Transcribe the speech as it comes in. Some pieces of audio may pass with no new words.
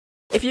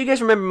If you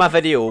guys remember my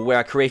video where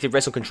I created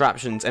redstone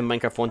contraptions in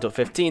Minecraft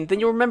 1.15,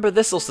 then you'll remember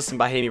this little system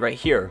behind me right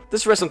here.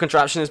 This redstone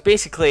contraption is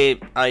basically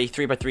a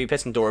 3x3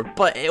 piston door,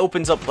 but it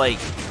opens up like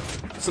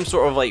some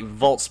sort of like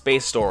vault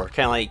space door,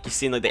 kind of like you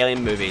see in like the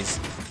Alien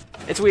movies.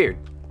 It's weird,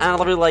 and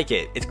I really like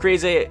it. It's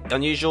crazy,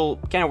 unusual,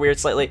 kind of weird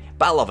slightly,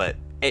 but I love it.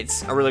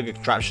 It's a really good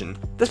contraption.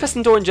 This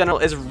piston door in general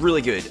is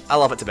really good. I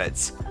love it to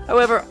bits.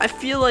 However, I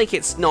feel like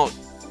it's not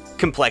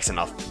complex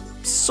enough.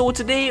 So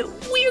today,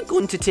 we're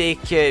going to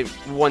take it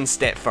one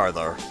step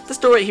further. This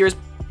door right here is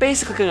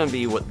basically going to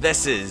be what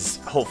this is,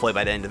 hopefully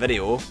by the end of the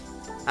video.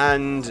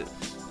 And,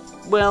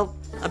 well,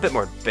 a bit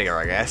more bigger,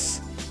 I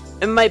guess.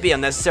 It might be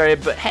unnecessary,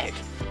 but heck,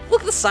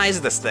 look at the size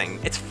of this thing.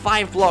 It's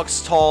 5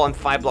 blocks tall and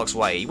 5 blocks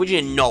wide. Would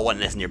you not want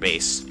this in your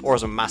base? Or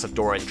as a massive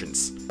door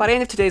entrance? By the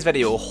end of today's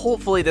video,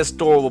 hopefully this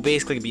door will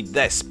basically be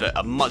this, but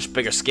a much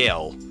bigger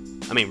scale.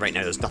 I mean, right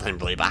now there's nothing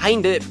really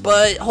behind it,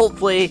 but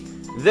hopefully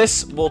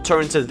this will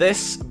turn to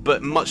this,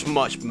 but much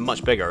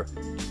bigger.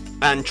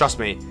 And trust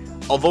me,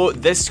 although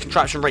this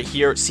contraption right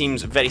here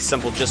seems very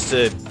simple just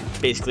to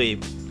basically,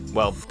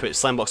 well, put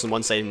slime blocks on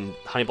one side and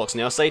honey blocks on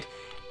the other side,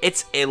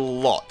 it's a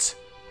lot,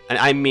 and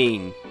I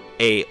mean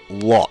a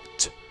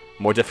lot,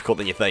 more difficult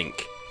than you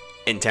think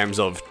in terms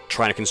of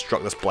trying to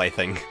construct this play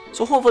thing.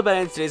 So hopefully by the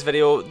end of today's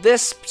video,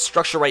 this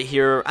structure right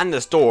here and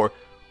this door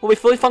will be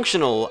fully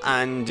functional,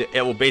 and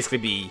it will basically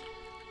be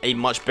a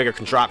much bigger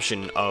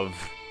contraption of,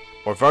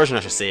 or version I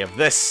should say, of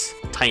this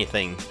tiny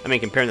thing. I mean,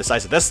 comparing the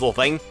size of this little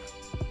thing,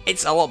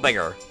 it's a lot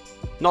bigger.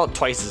 Not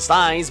twice the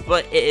size,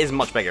 but it is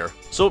much bigger.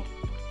 So,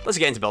 let's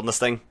get into building this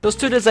thing. There's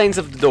two designs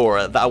of the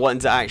door that I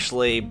wanted to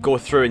actually go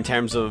through in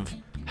terms of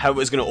how it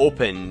was going to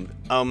open.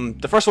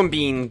 The first one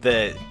being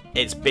that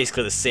it's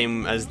basically the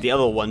same as the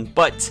other one,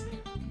 but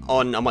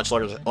on a much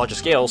larger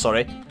scale,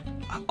 sorry.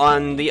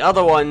 On the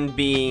other one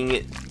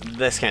being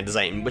this kind of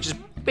design, which is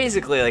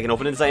basically like an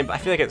opening design, but I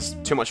feel like it's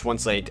too much one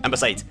side. And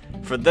besides,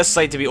 for this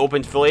side to be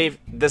opened fully,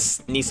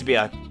 this needs to be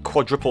a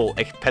quadruple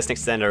piston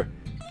extender,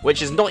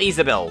 which is not easy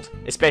to build,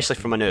 especially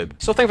from a noob.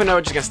 So I think for now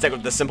we're just going to stick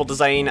with the simple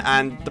design,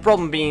 and the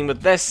problem being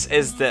with this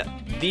is that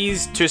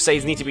these two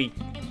sides need to be...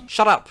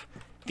 Shut up!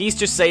 These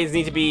two sides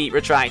need to be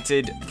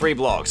retracted 3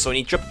 blocks, so I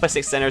need triple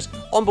piston extenders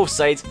on both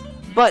sides,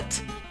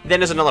 but then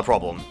there's another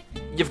problem.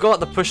 You've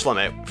got the push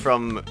limit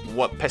from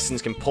what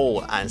pistons can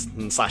pull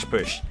and slash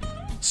push.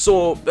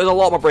 So, there's a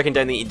lot more breaking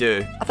down that you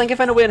do. I think I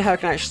found a way on how I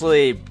can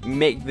actually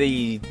make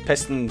the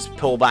pistons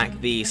pull back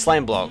the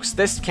slime blocks.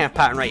 This kind of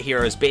pattern right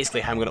here is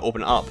basically how I'm going to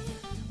open it up.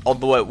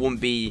 Although it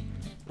won't be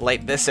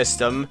like this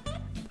system.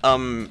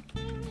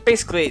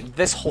 Basically,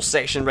 this whole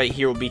section right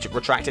here will be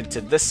retracted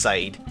to this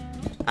side.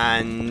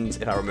 And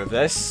if I remove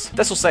this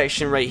whole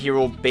section right here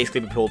will basically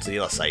be pulled to the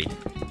other side.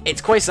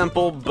 It's quite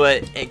simple,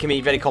 but it can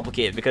be very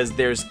complicated because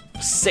there's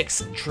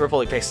 6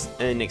 triple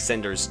piston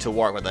extenders to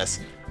work with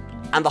this.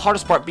 And the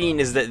hardest part being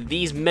is that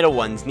these middle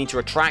ones need to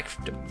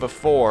retract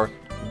before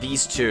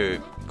these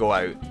two go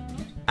out.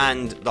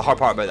 And the hard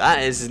part about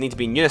that is they need to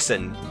be in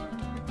unison.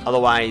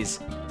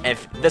 Otherwise,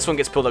 if this one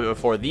gets pulled out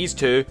before these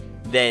two,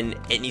 then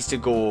it needs to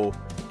go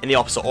in the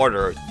opposite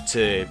order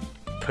to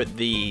put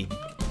the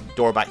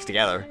door back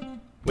together,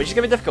 which is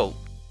going to be difficult.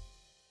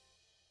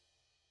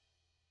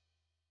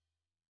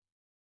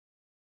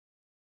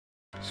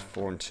 It's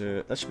 4 and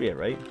 2. That should be it,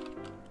 right?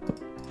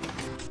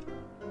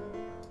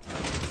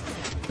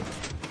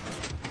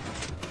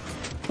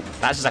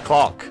 That's just a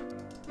clock.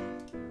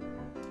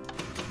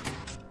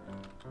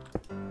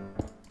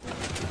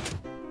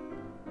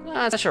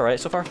 That's alright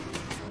so far.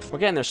 We're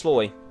getting there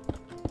slowly.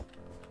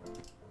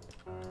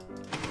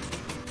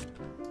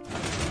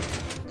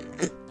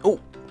 Oh,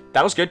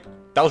 that was good.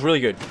 That was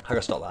really good. How do I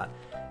stop that?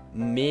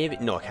 Maybe...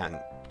 No, I can't.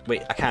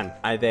 Wait, I can.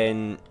 I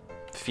then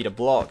feed a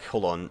block,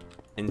 hold on,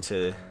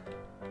 into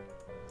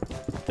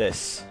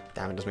this.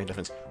 Damn, it doesn't make a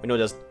difference. We know it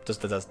does.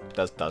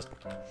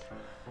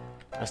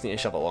 I just need to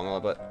shove it along a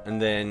little bit,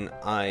 and then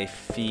I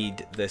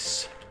feed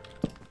this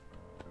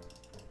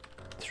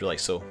through like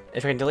so.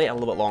 If I can delay it a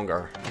little bit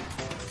longer.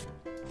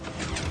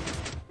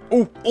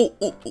 Oh!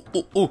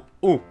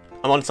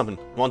 I'm on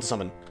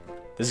something.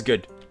 This is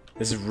good.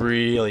 This is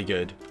really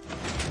good.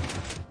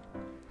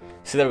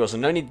 So there we go. So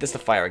now I need this to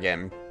fire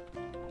again,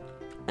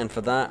 and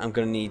for that I'm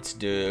gonna need to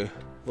do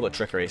a little bit of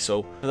trickery.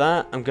 So for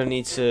that I'm gonna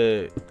need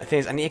to. I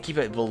think I need to keep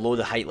it below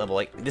the height level.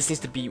 Like this needs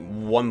to be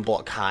 1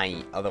 block high,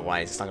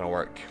 otherwise it's not gonna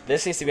work.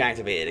 This needs to be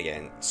activated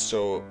again.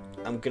 So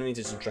I'm gonna need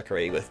to do some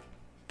trickery with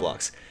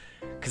blocks,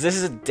 because this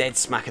is a dead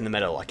smack in the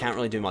middle. I can't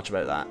really do much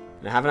about that.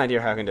 And I have an idea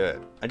how I can do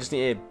it. I just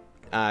need to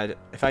add.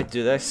 If I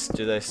do this,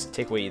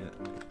 take away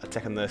a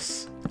tick on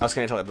this. I was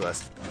gonna talk about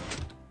this.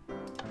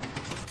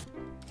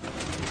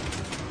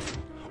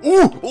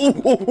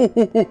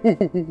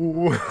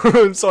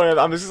 I'm sorry,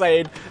 I'm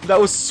excited. That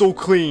was so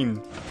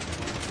clean.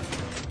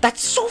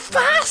 That's so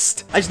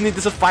fast! I just need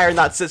this to fire and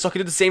that's it, so I can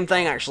do the same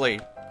thing actually.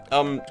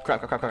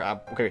 Crap.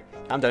 Okay,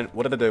 I'm done.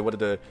 What did I do?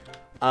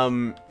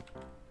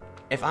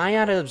 If I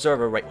add an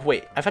observer right...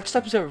 Wait, if I just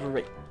add an observer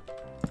right...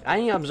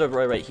 I need an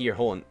observer right here,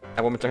 hold on.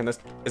 I want me to turn this...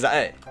 Is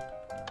that it?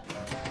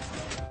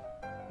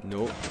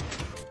 No.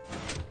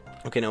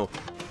 Okay, no.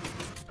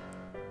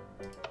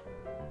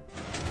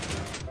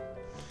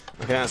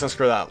 Okay, that's gonna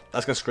screw that up.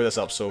 That's gonna screw this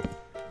up, so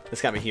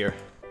this can't be here.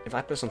 If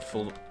I put some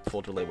full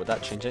delay, would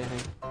that change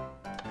anything?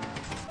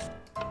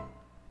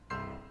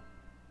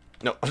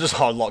 No, I've just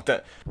hard locked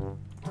it.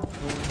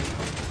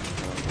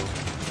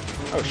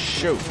 Oh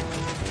shoot.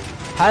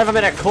 How have I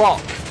made a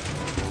clock?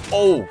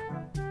 Oh!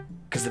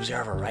 Because the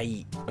observer,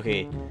 right.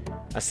 Okay,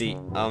 I see.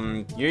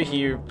 You're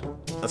here.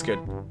 That's good.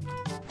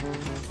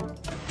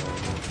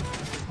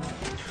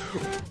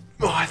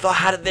 Oh, I thought I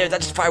had it there.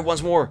 That just fired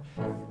once more.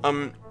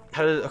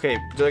 How did... Okay,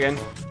 do it again.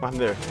 What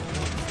happened there?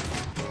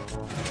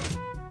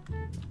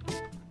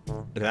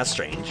 Okay, that's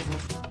strange.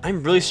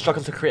 I'm really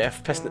struggling to create a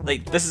piston...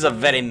 Like, this is a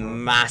very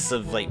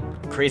massive, like,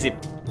 crazy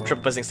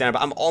triple piston extender,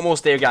 but I'm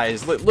almost there,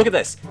 guys. Look at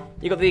this.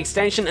 You got the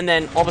extension, and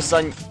then all of a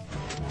sudden...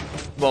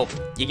 Well,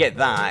 you get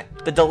that.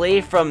 The delay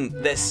from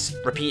this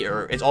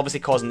repeater is obviously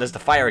causing this to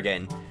fire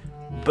again.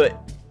 But...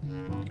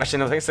 Actually,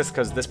 no, I think it's just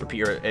because this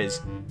repeater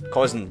is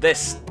causing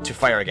this to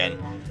fire again.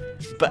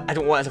 But I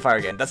don't want it to fire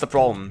again. That's the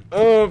problem.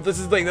 Oh, this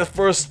is like the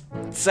first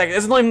second.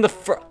 This is not even the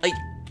first. Like,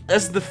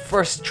 this is the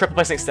first triple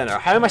piston extender.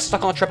 How am I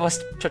stuck on a triple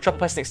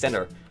piston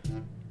extender?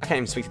 I can't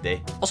even speak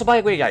today. Also,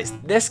 by the way, guys,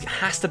 this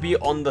has to be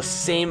on the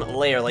same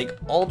layer. Like,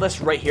 all this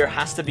right here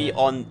has to be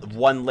on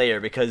one layer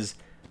because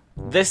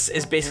this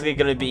is basically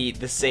going to be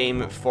the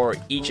same for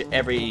each and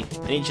every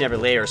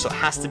layer. So it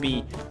has to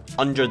be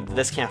under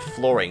this kind of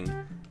flooring,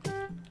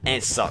 and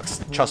it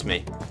sucks. Trust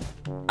me.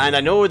 And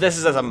I know this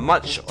is a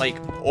much,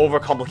 like,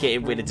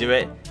 overcomplicated way to do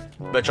it,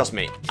 but trust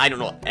me, I don't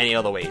know any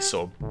other way,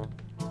 so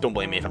don't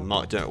blame me if I'm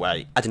not doing it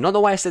right. I do not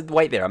know why I said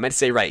white there, I meant to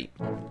say right.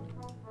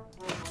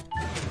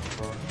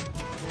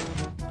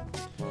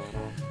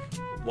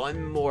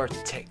 One more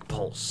tick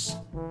pulse.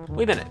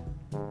 Wait a minute.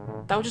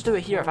 That would just do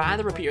it here. If I had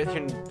the repeater,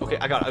 okay,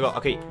 I got it,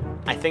 okay.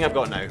 I think I've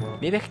got it now.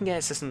 Maybe I can get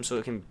a system so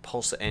it can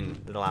pulse it in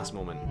at the last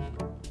moment.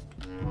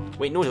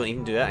 Wait, no, don't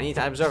even do that. I need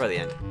to observe at the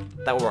end.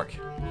 That will work.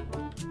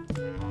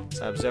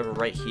 So observer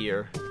right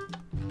here.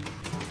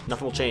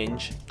 Nothing will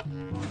change.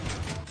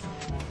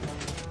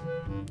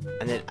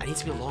 And then I need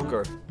to be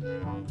longer.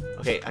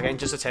 Okay, again,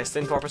 just for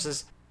testing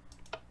purposes.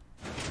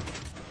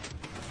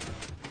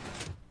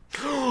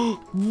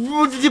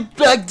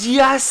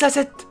 Yes, that's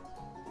it.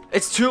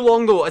 It's too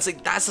long though. It's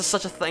like that's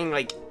such a thing.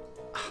 Like,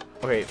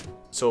 okay,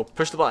 so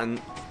push the button.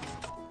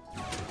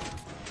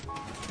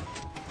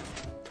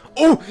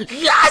 Oh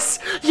yes,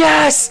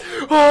 yes!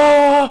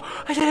 Oh,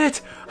 I did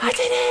it! I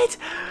did it!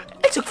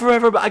 It took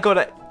forever, but I got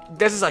it.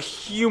 This is a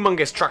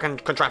humongous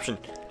contraption.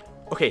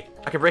 Okay,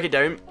 I can break it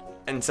down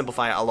and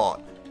simplify it a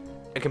lot.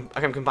 I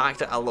can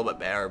compact it a little bit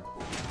better.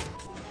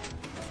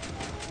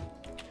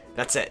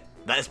 That's it.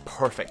 That is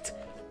perfect.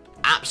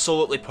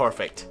 Absolutely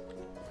perfect.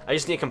 I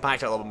just need to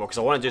compact it a little bit more because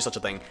I want to do such a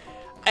thing.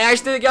 I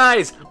actually did it,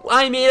 guys!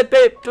 I made a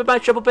bit with my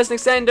triple piston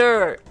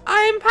extender!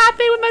 I'm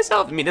happy with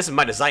myself! I mean, this is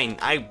my design.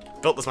 I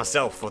built this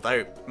myself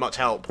without much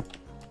help.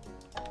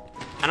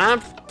 And I'm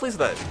pleased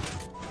with it.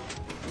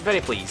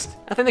 Very pleased.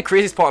 I think the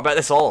craziest part about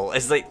this all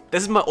is like,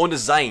 this is my own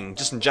design,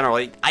 just in general.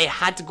 Like, I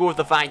had to go with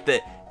the fact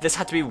that this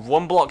had to be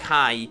one block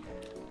high,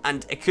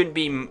 and it couldn't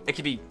be, it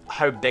could be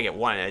how big it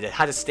wanted. It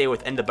had to stay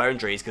within the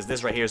boundaries, because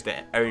this right here is the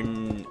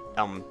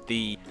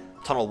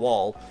tunnel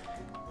wall.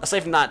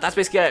 Aside from that, that's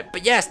basically it.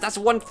 But yes, that's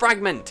one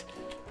fragment.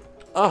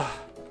 Oh.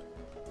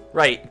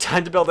 Right,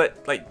 time to build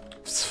it,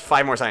 like,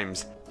 5 more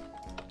times.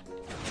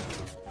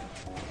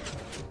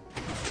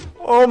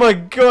 Oh my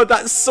god,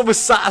 that's so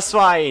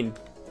satisfying.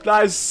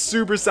 That is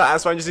super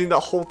satisfying, just seeing that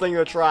whole thing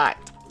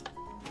retract.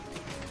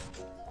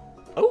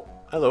 Oh,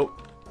 hello.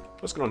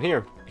 What's going on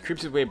here? It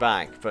creeps its way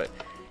back, but...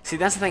 See,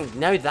 that's the thing.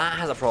 Now that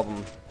has a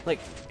problem. Like,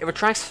 it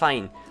retracts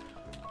fine,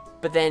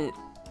 but then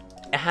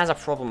it has a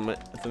problem with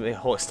the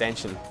whole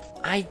extension.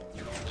 I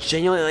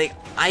genuinely, like,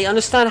 I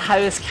understand how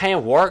this kind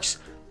of works,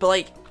 but,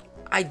 like,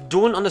 I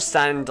don't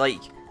understand,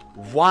 like,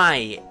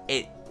 why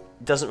it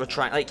doesn't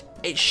retract. Like,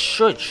 it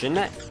should, shouldn't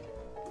it?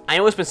 I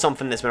know it's been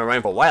something that's been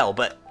around for a while,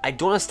 but I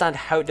don't understand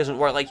how it doesn't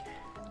work. Like,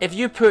 if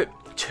you put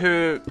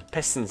 2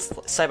 pistons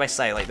side by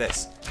side like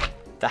this,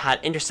 that had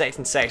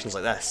intersecting sections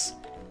like this,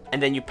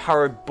 and then you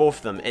powered both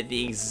of them at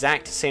the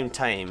exact same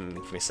time,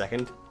 give me a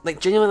second. Like,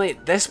 genuinely,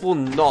 this will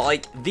not,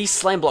 like, these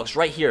slime blocks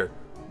right here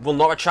will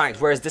not retract,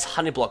 whereas this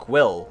honey block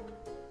will.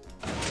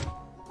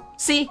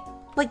 See?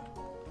 Like,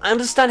 I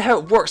understand how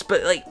it works,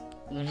 but, like,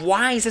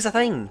 why is this a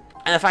thing?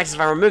 And the fact is, if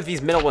I remove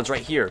these middle ones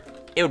right here,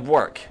 it would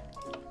work.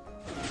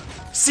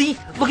 See?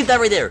 Look at that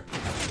right there!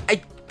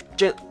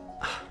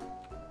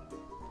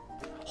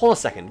 Hold on a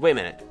second, wait a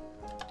minute.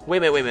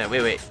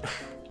 Wait.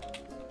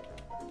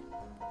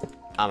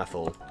 I'm a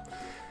fool.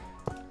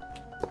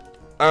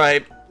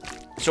 Alright,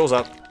 shows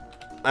up.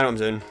 I know what I'm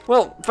doing.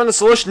 Well, found a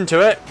solution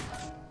to it.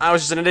 I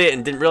was just an idiot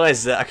and didn't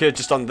realise that I could have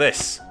just done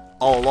this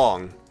all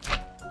along.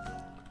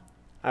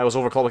 I was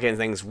overcomplicating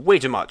things way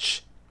too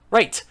much.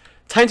 Right,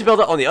 time to build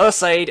it on the other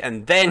side,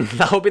 and then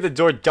that'll be the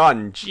door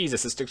done.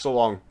 Jesus, this took so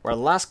long. Our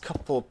last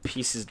couple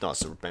pieces, not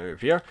so maybe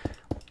up here.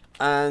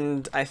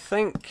 And I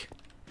think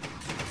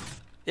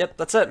yep,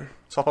 that's it.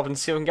 Let's hop up and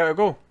see if we can get it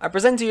go. I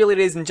present to you,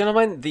 ladies and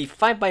gentlemen, the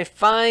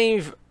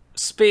 5x5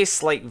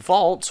 space-like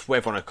vault,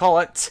 whatever you want to call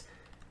it,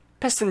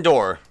 piston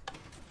door.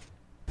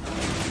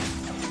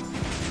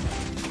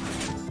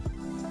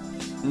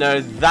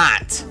 Now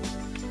that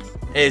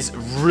is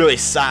really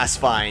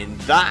satisfying.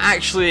 That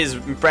actually is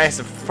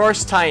impressive.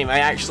 First time I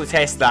actually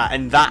tested that,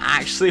 and that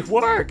actually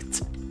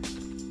worked.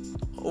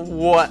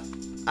 What?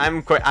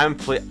 I'm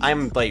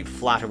like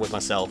flattered with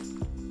myself.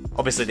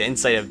 Obviously, the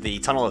inside of the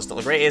tunnel is not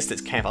the greatest.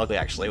 It's kind of ugly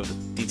actually with the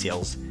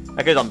details. I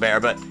could have done better,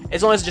 but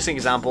it's honestly just an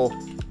example.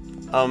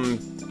 The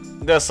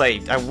other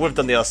side, I would have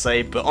done the other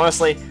side, but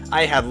honestly,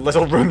 I had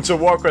little room to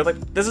work with.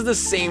 Like, this is the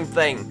same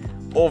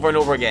thing over and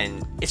over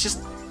again. It's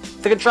just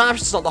the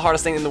contraption's not the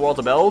hardest thing in the world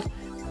to build.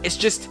 It's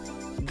just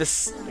the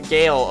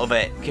scale of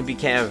it can be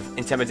kind of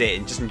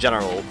intimidating, just in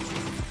general.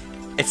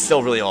 It's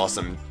still really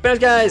awesome. But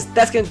guys,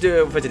 that's going to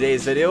do it for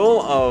today's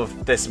video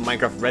of this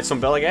Minecraft Redstone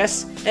build, I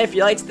guess. If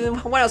you liked it, then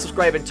why not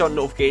subscribe and turn on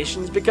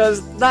notifications,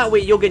 because that way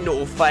you'll get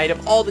notified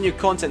of all the new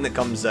content that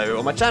comes out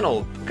on my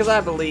channel. Because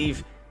I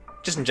believe,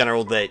 just in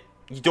general, that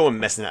you don't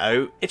miss it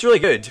out. It's really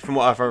good, from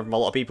what I've heard from a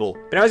lot of people.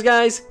 But anyways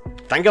guys,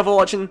 thank you for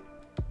watching.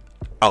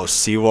 I'll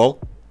see you all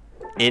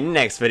in the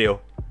next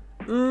video.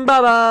 Bye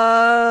bye.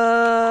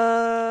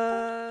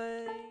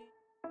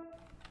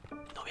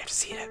 No, we have to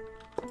see it.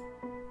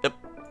 Yep.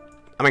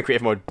 I'm in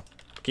creative mode.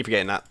 Keep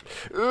forgetting that.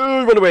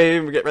 Run away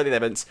and get ready, the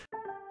events.